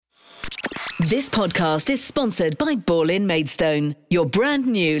This podcast is sponsored by Ball in Maidstone, your brand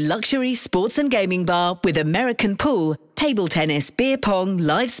new luxury sports and gaming bar with American pool, table tennis, beer pong,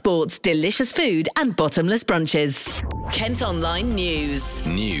 live sports, delicious food and bottomless brunches. Kent Online News.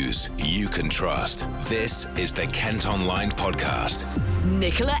 News you can trust. This is the Kent Online Podcast.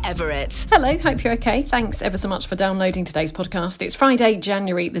 Nicola Everett. Hello, hope you're okay. Thanks ever so much for downloading today's podcast. It's Friday,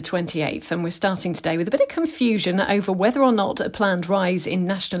 January the 28th, and we're starting today with a bit of confusion over whether or not a planned rise in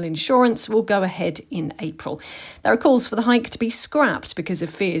national insurance will go ahead in April. There are calls for the hike to be scrapped because of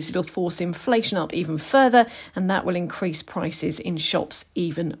fears it'll force inflation up even further, and that will increase prices in shops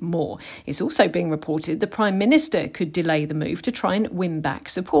even more. It's also being reported the Prime Minister could delay the move to try and win back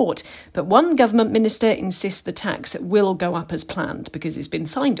support. But one government minister insists the tax will go up as planned because it's been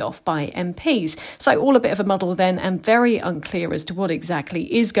signed off by MPs. So all a bit of a muddle then, and very unclear as to what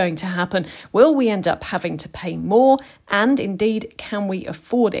exactly is going to happen. Will we end up having to pay more? And indeed, can we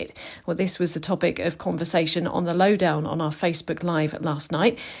afford it? Well, this was the topic of conversation on the Lowdown on our Facebook Live last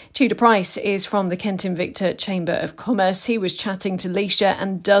night. Tudor Price is from the Kent Invicta Chamber of Commerce. He was chatting to Leisha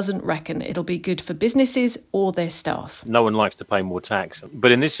and doesn't reckon it'll be good for businesses or their staff. No one likes to pay more tax.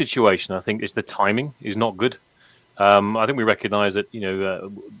 But in this situation, I think it's the timing is not good. I think we recognise that,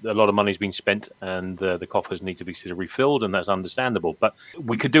 a lot of money's been spent and the coffers need to be sort of refilled, and that's understandable. But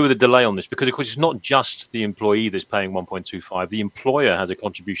we could do with a delay on this because, of course, it's not just the employee that's paying 1.25. The employer has a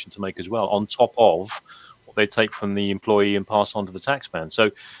contribution to make as well, on top of what they take from the employee and pass on to the taxman. So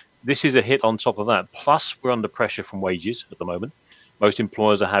this is a hit on top of that. Plus, we're under pressure from wages at the moment. Most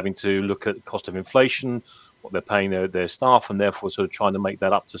employers are having to look at the cost of inflation, what they're paying their staff, and therefore sort of trying to make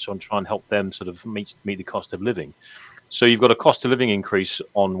that up to sort of try and help them sort of meet the cost of living. So you've got a cost of living increase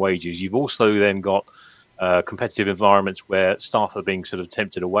on wages. You've also then got competitive environments where staff are being sort of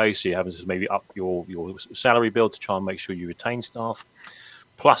tempted away. So you're having to maybe up your salary bill to try and make sure you retain staff.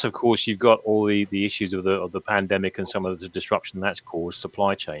 Plus, of course, you've got all the issues of the pandemic and some of the disruption that's caused,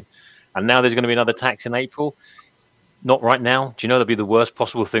 supply chain. And now there's going to be another tax in April. Not right now. Do you know that'd be the worst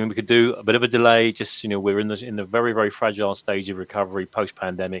possible thing we could do? A bit of a delay. Just we're in the very, very fragile stage of recovery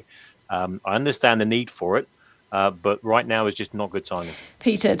post-pandemic. I understand the need for it, but right now is just not good timing.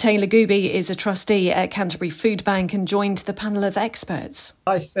 Peter Taylor-Gooby is a trustee at Canterbury Foodbank and joined the panel of experts.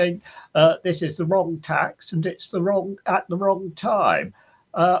 I think this is the wrong tax and it's at the wrong time.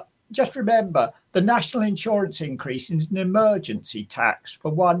 Just remember, the national insurance increase is an emergency tax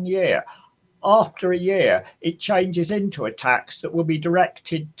for 1 year. After a year, it changes into a tax that will be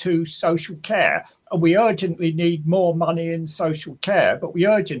directed to social care. And we urgently need more money in social care, but we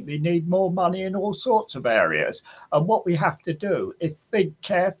urgently need more money in all sorts of areas. And what we have to do is think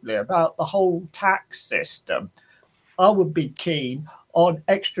carefully about the whole tax system. I would be keen on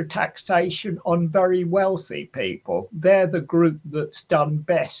extra taxation on very wealthy people. They're the group that's done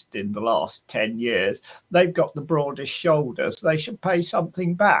best in the last 10 years. They've got the broadest shoulders. They should pay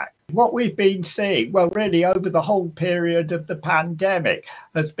something back. What we've been seeing, well, really over the whole period of the pandemic,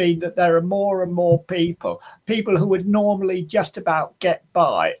 has been that there are more and more people who would normally just about get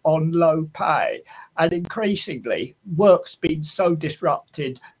by on low pay. And increasingly, work's been so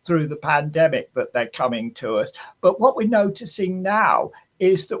disrupted through the pandemic that they're coming to us. But what we're noticing now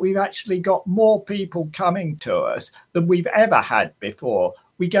is that we've actually got more people coming to us than we've ever had before.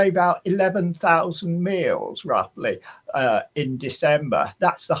 We gave out 11,000 meals, roughly, in December.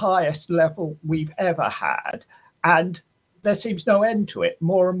 That's the highest level we've ever had. And there seems no end to it.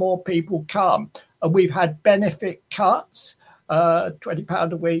 More and more people come. And we've had benefit cuts.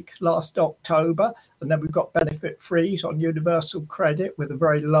 £20 a week last October, and then we've got benefit freeze on universal credit with a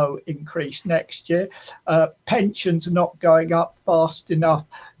very low increase next year. Pensions are not going up fast enough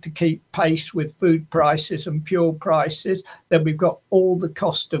to keep pace with food prices and fuel prices. Then we've got all the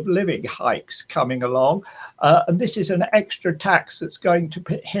cost of living hikes coming along. And this is an extra tax that's going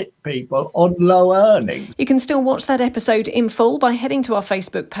to hit people on low earnings. You can still watch that episode in full by heading to our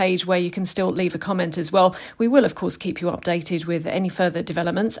Facebook page, where you can still leave a comment as well. We will, of course, keep you updated with any further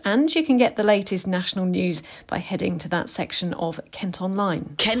developments, and you can get the latest national news by heading to that section of Kent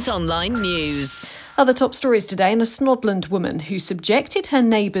Online. Kent Online News. Other top stories today, and a Snodland woman who subjected her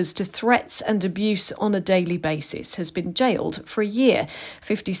neighbours to threats and abuse on a daily basis has been jailed for a year.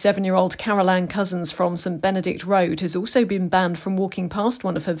 57-year-old Carol Ann Cousins from St Benedict Road has also been banned from walking past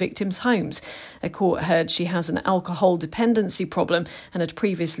one of her victims' homes. A court heard she has an alcohol dependency problem and had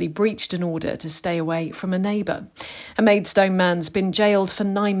previously breached an order to stay away from a neighbour. A Maidstone man's been jailed for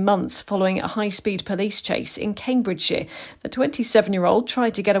 9 months following a high-speed police chase in Cambridgeshire. The 27-year-old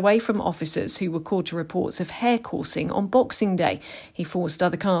tried to get away from officers who were called to reports of hare coursing on Boxing Day. He forced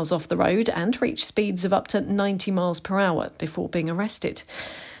other cars off the road and reached speeds of up to 90 miles per hour before being arrested.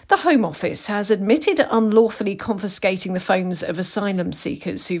 The Home Office has admitted unlawfully confiscating the phones of asylum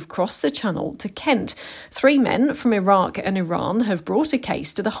seekers who've crossed the Channel to Kent. 3 men from Iraq and Iran have brought a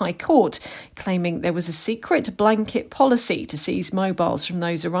case to the High Court, claiming there was a secret blanket policy to seize mobiles from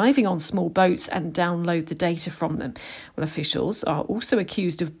those arriving on small boats and download the data from them. Well, officials are also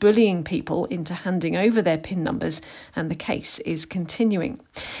accused of bullying people into handing over their PIN numbers, and the case is continuing.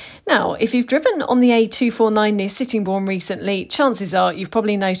 Now, if you've driven on the A249 near Sittingbourne recently, chances are you've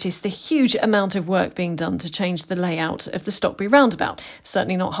probably noticed the huge amount of work being done to change the layout of the Stockbury roundabout.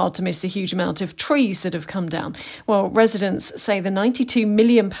 Certainly not hard to miss the huge amount of trees that have come down. Well, residents say the £92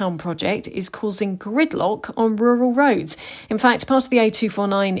 million project is causing gridlock on rural roads. In fact, part of the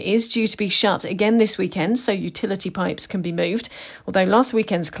A249 is due to be shut again this weekend, so utility pipes can be moved. Although last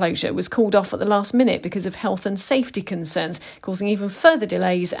weekend's closure was called off at the last minute because of health and safety concerns, causing even further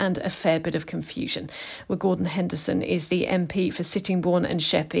delays and a fair bit of confusion. Well, Gordon Henderson is the MP for Sittingbourne and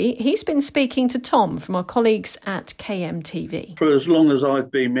Sheppey. He's been speaking to Tom from our colleagues at KMTV. For as long as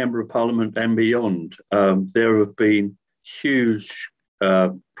I've been Member of Parliament and beyond, there have been huge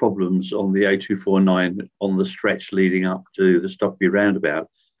problems on the A249 on the stretch leading up to the Stockbury roundabout,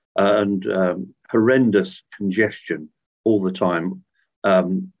 and horrendous congestion all the time,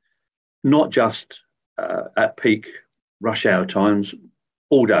 not just at peak rush hour times.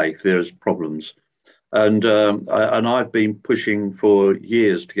 All day there's problems, and I've been pushing for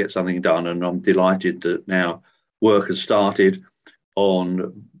years to get something done, and I'm delighted that now work has started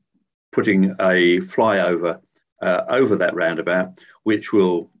on putting a flyover over that roundabout, which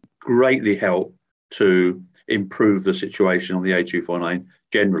will greatly help to improve the situation on the A249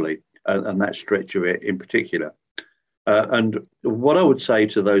 generally, and that stretch of it in particular. And what I would say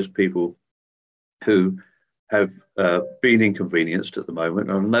to those people who have been inconvenienced at the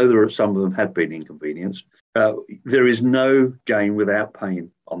moment, and I know there are some of them have been inconvenienced. There is no gain without pain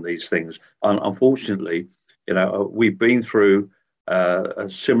on these things. And unfortunately, we've been through a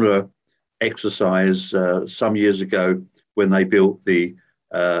similar exercise some years ago when they built the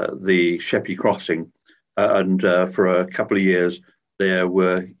Sheppey crossing, and for a couple of years there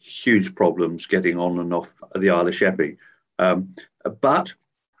were huge problems getting on and off the Isle of Sheppey. But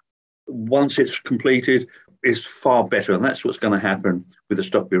once it's completed, is far better, and that's what's going to happen with the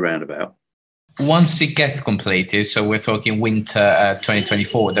Stockbury roundabout. Once it gets completed, so we're talking winter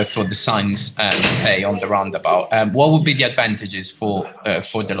 2024, that's what the signs say on the roundabout. What would be the advantages for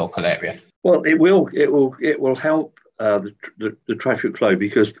the local area? Well, it will help the traffic flow,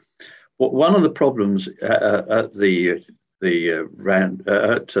 because one of the problems at the Stockbury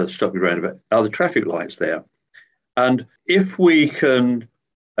roundabout are the traffic lights there, and if we can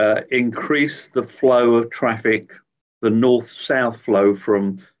increase the flow of traffic, the north-south flow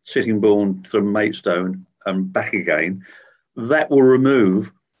from Sittingbourne to Maidstone and back again, that will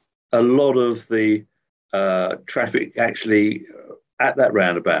remove a lot of the traffic actually at that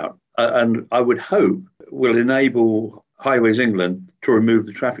roundabout. And I would hope will enable Highways England to remove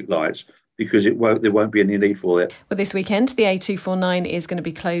the traffic lights, because there won't be any need for it. Well, this weekend, the A249 is going to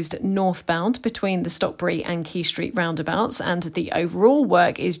be closed northbound between the Stockbury and Quay Street roundabouts, and the overall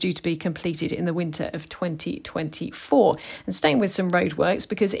work is due to be completed in the winter of 2024. And staying with some roadworks,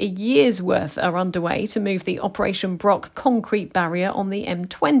 because a year's worth are underway to move the Operation Brock concrete barrier on the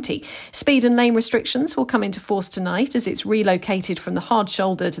M20. Speed and lane restrictions will come into force tonight as it's relocated from the hard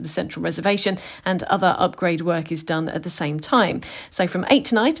shoulder to the central reservation, and other upgrade work is done at the same time. So from 8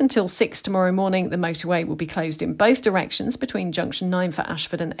 tonight until 6 tomorrow morning, the motorway will be closed in both directions between junction 9 for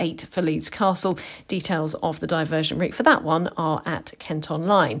Ashford and 8 for Leeds Castle. Details of the diversion route for that one are at Kent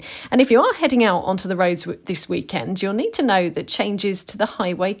Online. And if you are heading out onto the roads this weekend, you'll need to know that changes to the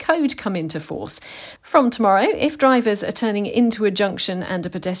highway code come into force. From tomorrow, if drivers are turning into a junction and a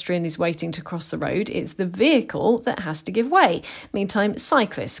pedestrian is waiting to cross the road, it's the vehicle that has to give way. Meantime,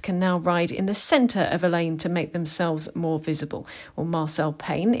 cyclists can now ride in the centre of a lane to make themselves more visible. Well, Marcel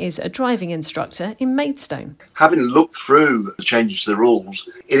Payne is a driving instructor in Maidstone. Having looked through the changes to the rules,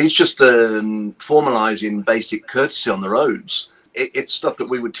 it is just formalising basic courtesy on the roads. It's stuff that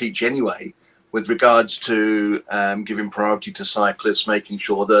we would teach anyway, with regards to giving priority to cyclists, making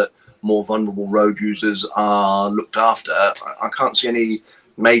sure that more vulnerable road users are looked after. I can't see any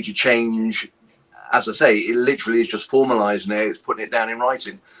major change. As I say, it literally is just formalising it, it's putting it down in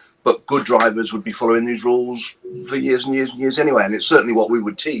writing. But good drivers would be following these rules for years and years and years anyway, and it's certainly what we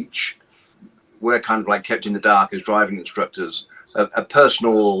would teach. We're kind of like kept in the dark as driving instructors. A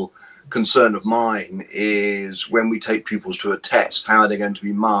personal concern of mine is when we take pupils to a test, how are they going to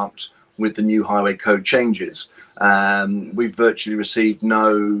be marked with the new highway code changes? We've virtually received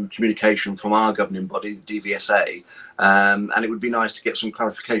no communication from our governing body, the DVSA, and it would be nice to get some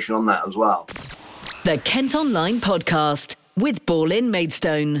clarification on that as well. The Kent Online Podcast with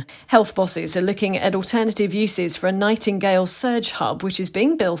Maidstone. Health bosses are looking at alternative uses for a Nightingale surge hub, which is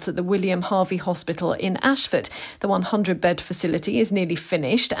being built at the William Harvey Hospital in Ashford. The 100-bed facility is nearly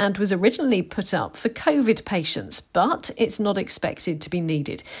finished and was originally put up for COVID patients, but it's not expected to be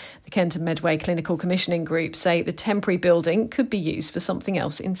needed. The Kent and Medway Clinical Commissioning Group say the temporary building could be used for something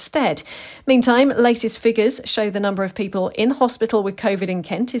else instead. Meantime, latest figures show the number of people in hospital with COVID in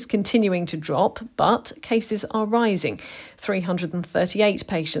Kent is continuing to drop, but cases are rising. 338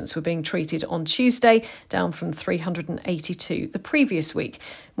 patients were being treated on Tuesday, down from 382 the previous week.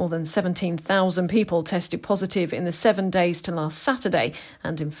 More than 17,000 people tested positive in the 7 days to last Saturday,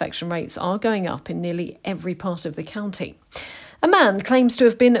 and infection rates are going up in nearly every part of the county. A man claims to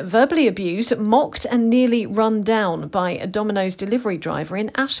have been verbally abused, mocked and nearly run down by a Domino's delivery driver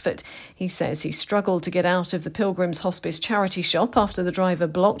in Ashford. He says he struggled to get out of the Pilgrim's Hospice charity shop after the driver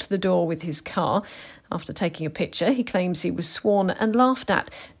blocked the door with his car. After taking a picture, he claims he was sworn and laughed at.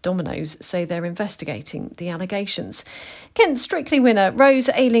 Domino's say they're investigating the allegations. Kent Strictly winner Rose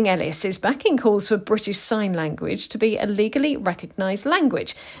Ayling-Ellis is backing calls for British Sign Language to be a legally recognised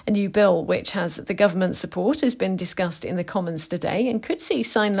language. A new bill which has the government's support has been discussed in the Commons today and could see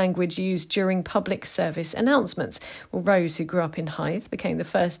sign language used during public service announcements. Well, Rose, who grew up in Hythe, became the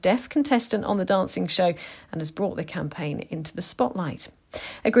first deaf contestant on the dancing show and has brought the campaign into the spotlight.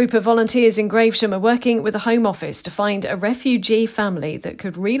 A group of volunteers in Gravesham are working with the Home Office to find a refugee family that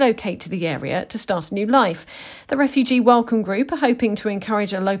could relocate to the area to start a new life. The Refugee Welcome Group are hoping to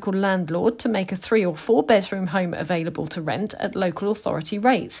encourage a local landlord to make a 3 or 4 bedroom home available to rent at local authority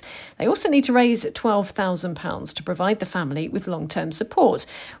rates. They also need to raise £12,000 to provide the family with long-term support.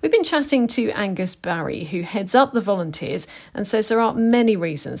 We've been chatting to Angus Barry, who heads up the volunteers, and says there are many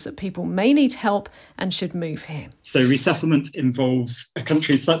reasons that people may need help and should move here. So resettlement involves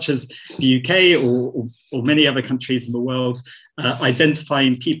countries such as the UK or many other countries in the world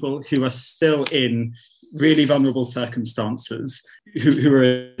identifying people who are still in really vulnerable circumstances who are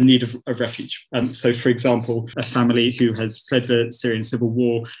in need of refuge. So, for example, a family who has fled the Syrian civil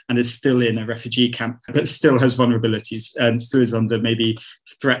war and is still in a refugee camp, but still has vulnerabilities and still is under maybe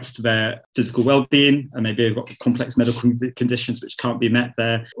threats to their physical well-being, and maybe they've got complex medical conditions which can't be met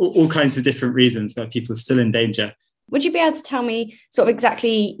there, all kinds of different reasons where people are still in danger. Would you be able to tell me sort of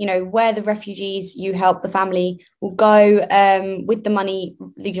exactly, where the refugees you help the family will go with the money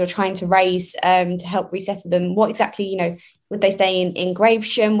that you're trying to raise to help resettle them? What exactly, would they stay in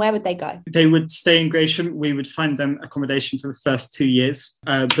Gravesham? Where would they go? They would stay in Gravesham. We would find them accommodation for the first 2 years,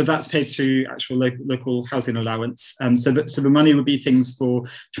 but that's paid through actual local housing allowance. So the money would be things for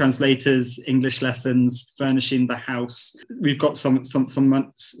translators, English lessons, furnishing the house. We've got some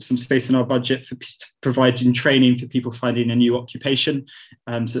space in our budget for providing training for people finding a new occupation,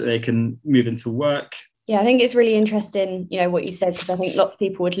 so that they can move into work. Yeah, I think it's really interesting, what you said, because I think lots of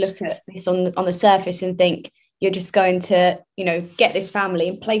people would look at this on the surface and think you're just going to, get this family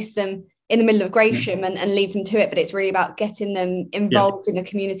and place them in the middle of Gravesham and leave them to it. But it's really about getting them involved in the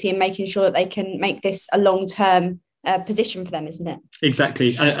community and making sure that they can make this a long-term position for them, isn't it?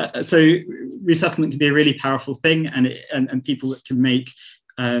 Exactly. So resettlement can be a really powerful thing, and people can make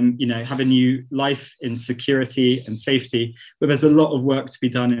have a new life in security and safety, but there's a lot of work to be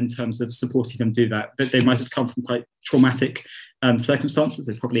done in terms of supporting them do that. But they might have come from quite traumatic circumstances.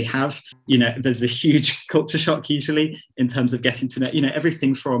 They probably have. There's a huge culture shock usually in terms of getting to know,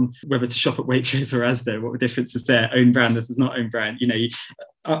 everything from whether to shop at Waitrose or Asda, what the difference is there, own brand versus not own brand.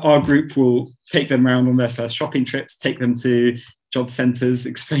 Our group will take them around on their first shopping trips, take them to job centres,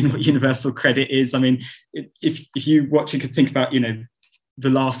 explain what universal credit is. I mean, if you watch, you could think about, the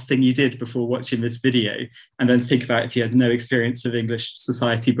last thing you did before watching this video, and then think about if you had no experience of English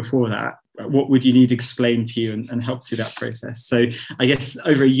society before that, what would you need explained to you and help through that process. So I guess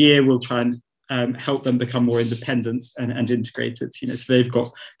over a year we'll try and help them become more independent and integrated, so they've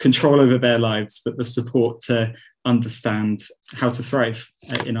got control over their lives, but the support to understand how to thrive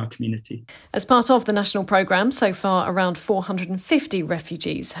in our community. As part of the national programme, so far around 450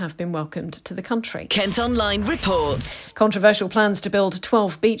 refugees have been welcomed to the country. Kent Online reports. Controversial plans to build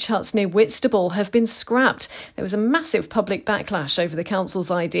 12 beach huts near Whitstable have been scrapped. There was a massive public backlash over the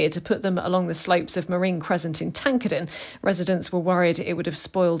council's idea to put them along the slopes of Marine Crescent in Tankerton. Residents were worried it would have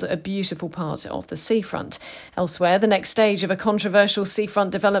spoiled a beautiful part of the seafront. Elsewhere, the next stage of a controversial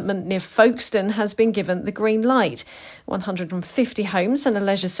seafront development near Folkestone has been given the green light. 150 homes and a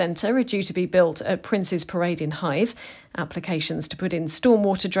leisure centre are due to be built at Prince's Parade in Hythe. Applications to put in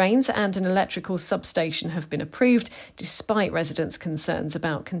stormwater drains and an electrical substation have been approved, despite residents' concerns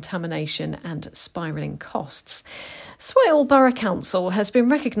about contamination and spiralling costs. Swale Borough Council has been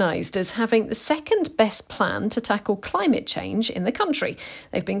recognised as having the second best plan to tackle climate change in the country.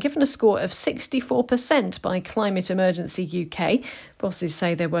 They've been given a score of 64% by Climate Emergency UK. Bosses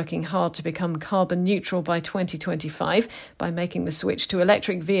say they're working hard to become carbon neutral by 2025 by making the switch to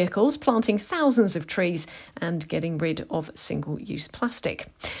electric vehicles, planting thousands of trees and getting rid of single-use plastic.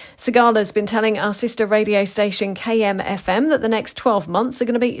 Sagala's been telling our sister radio station KMFM that the next 12 months are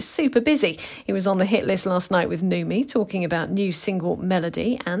going to be super busy. He was on the hit list last night with Numi, talking about new single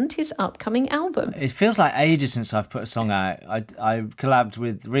Melody and his upcoming album. It feels like ages since I've put a song out. I collabed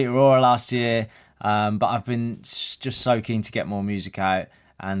with Rita Ora last year, but I've been just so keen to get more music out,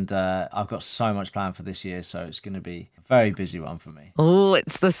 and I've got so much planned for this year, so it's going to be a very busy one for me. Oh,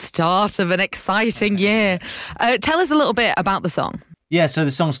 it's the start of an exciting year. Tell us a little bit about the song. Yeah, so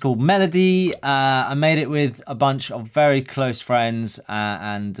the song's called Melody. I made it with a bunch of very close friends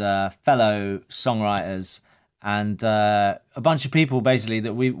and fellow songwriters, and a bunch of people basically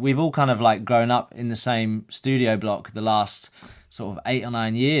that we've all kind of like grown up in the same studio block the last sort of 8 or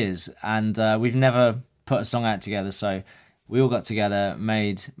 9 years, and we've never put a song out together, so we all got together,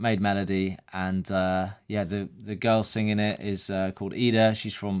 made Melody, and the girl singing it is called Ida.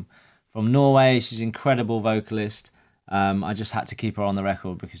 She's from Norway. She's an incredible vocalist. I just had to keep her on the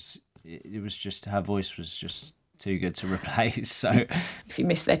record because it was just, her voice was just too good to replace. So if you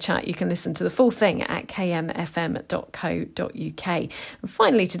missed their chat, you can listen to the full thing at kmfm.co.uk. And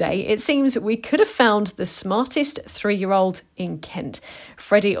finally today, it seems we could have found the smartest 3-year-old in Kent.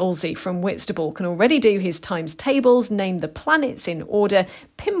 Freddie Alsey from Whitstable can already do his times tables, name the planets in order,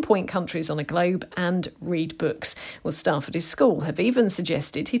 pinpoint countries on a globe and read books. Well, staff at his school have even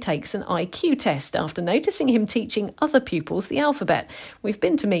suggested he takes an IQ test after noticing him teaching other pupils the alphabet. We've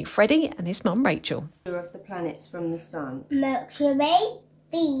been to meet Freddie and his mum Rachel. Of the planets from the sun: Mercury,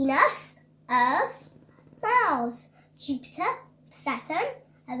 Venus, Earth, Mars, Jupiter, Saturn,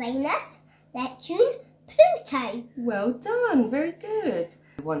 Uranus, Neptune, Pluto. Well done, very good.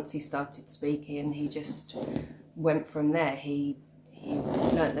 Once he started speaking, he just went from there. He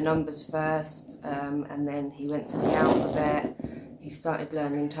learnt the numbers first, and then he went to the alphabet. He started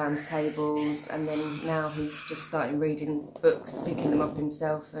learning times tables, and then now he's just starting reading books, picking them up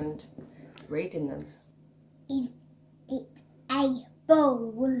himself and reading them. Is it a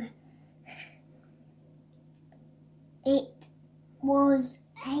bowl? It was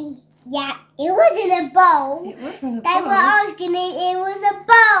a... Yeah, it wasn't a bowl. It wasn't a bowl. They were asking it was a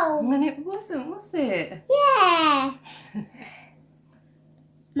bowl. And it wasn't, was it? Yeah.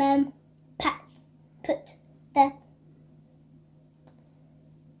 Mum, put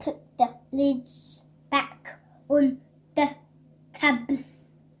the lids back on the tubs.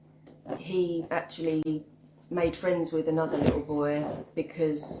 He actually made friends with another little boy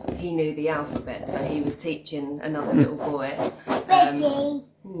because he knew the alphabet, so he was teaching another little boy. Reggie.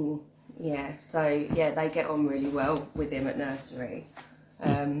 They get on really well with him at nursery.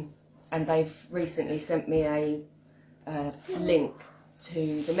 And they've recently sent me a link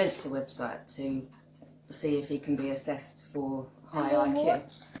to the Mensa website to see if he can be assessed for high IQ.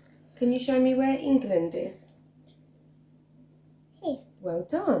 Can you show me where England is? Here. Well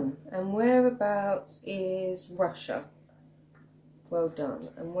done. And whereabouts is Russia? Well done.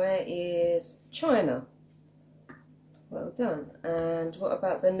 And where is China? Well done. And what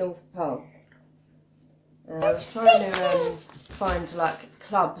about the North Pole? I was trying to find like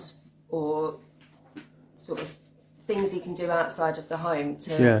clubs or sort of things he can do outside of the home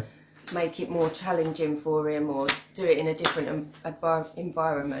to make it more challenging for him, or do it in a different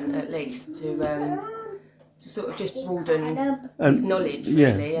environment at least, to sort of just broaden his knowledge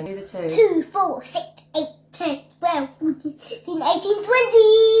really. And do the 2, 4, 6, 8, 10, 12, 14, 15, 18,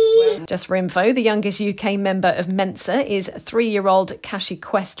 20. Just for info, the youngest UK member of Mensa is 3-year-old Kashi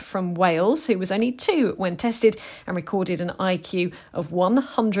Quest from Wales, who was only 2 when tested and recorded an IQ of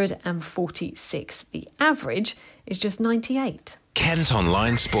 146. The average is just 98. Kent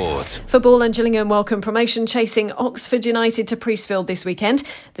Online Sport. Football and Gillingham welcome promotion chasing Oxford United to Priestfield this weekend.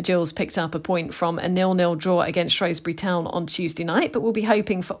 The Gills picked up a point from a 0-0 draw against Shrewsbury Town on Tuesday night, but will be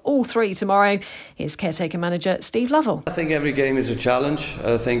hoping for all 3 tomorrow. Here's caretaker manager Steve Lovell. I think every game is a challenge.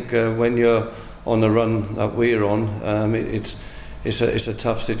 I think when you're on the run that we're on, it's a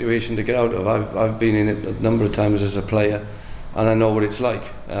tough situation to get out of. I've been in it a number of times as a player, and I know what it's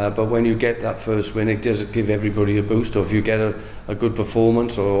like. But when you get that first win, it does give everybody a boost. Or if you get a good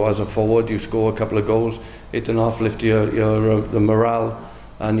performance, or as a forward you score a couple of goals, it can uplift the morale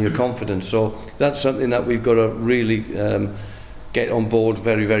and your confidence. So that's something that we've got to really get on board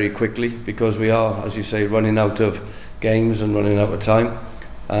very, very quickly, because we are, as you say, running out of games and running out of time,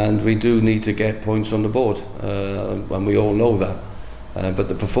 and we do need to get points on the board, and we all know that. But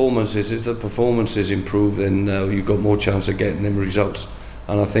the performance is, if the performance is improved, then you've got more chance of getting them results.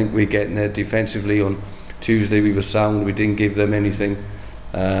 And I think we're getting there defensively. On Tuesday we were sound, we didn't give them anything.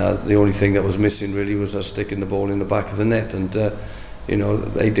 The only thing that was missing really was us sticking the ball in the back of the net, and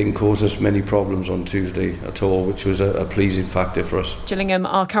they didn't cause us many problems on Tuesday at all, which was a pleasing factor for us. Gillingham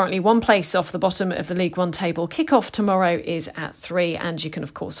are currently one place off the bottom of the League One table. Kick-off tomorrow is at 3, and you can,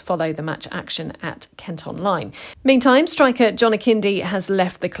 of course, follow the match action at Kent Online. Meantime, striker John Akindi has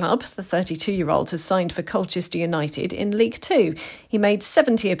left the club. The 32-year-old has signed for Colchester United in League 2. He made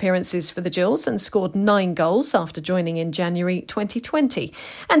 70 appearances for the Gills and scored 9 goals after joining in January 2020.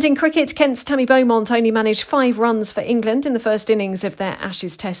 And in cricket, Kent's Tammy Beaumont only managed 5 runs for England in the first innings of their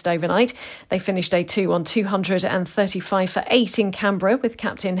Ashes test overnight. They finished A2 on 235 for 8 in Canberra, with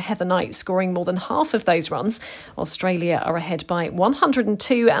captain Heather Knight scoring more than half of those runs. Australia are ahead by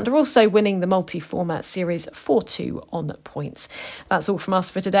 102 and are also winning the multi-format series 4-2 on points. That's all from us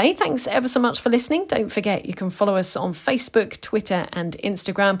for today. Thanks ever so much for listening. Don't forget you can follow us on Facebook, Twitter and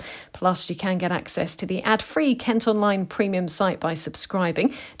Instagram. Plus you can get access to the ad-free Kent Online premium site by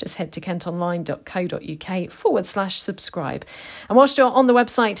subscribing. Just head to kentonline.co.uk/subscribe. And whilst you're on the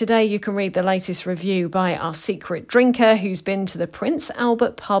website today, you can read the latest review by our secret drinker who's been to the Prince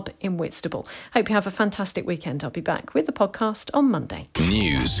Albert pub in Whitstable. Hope you have a fantastic weekend. I'll be back with the podcast on Monday.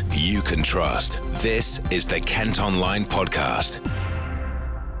 News you can trust. This is the Kent Online Podcast.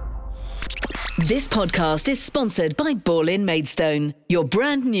 This podcast is sponsored by Ball-in Maidstone, your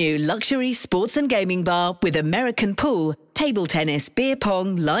brand new luxury sports and gaming bar with American pool, table tennis, beer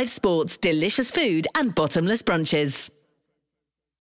pong, live sports, delicious food and bottomless brunches.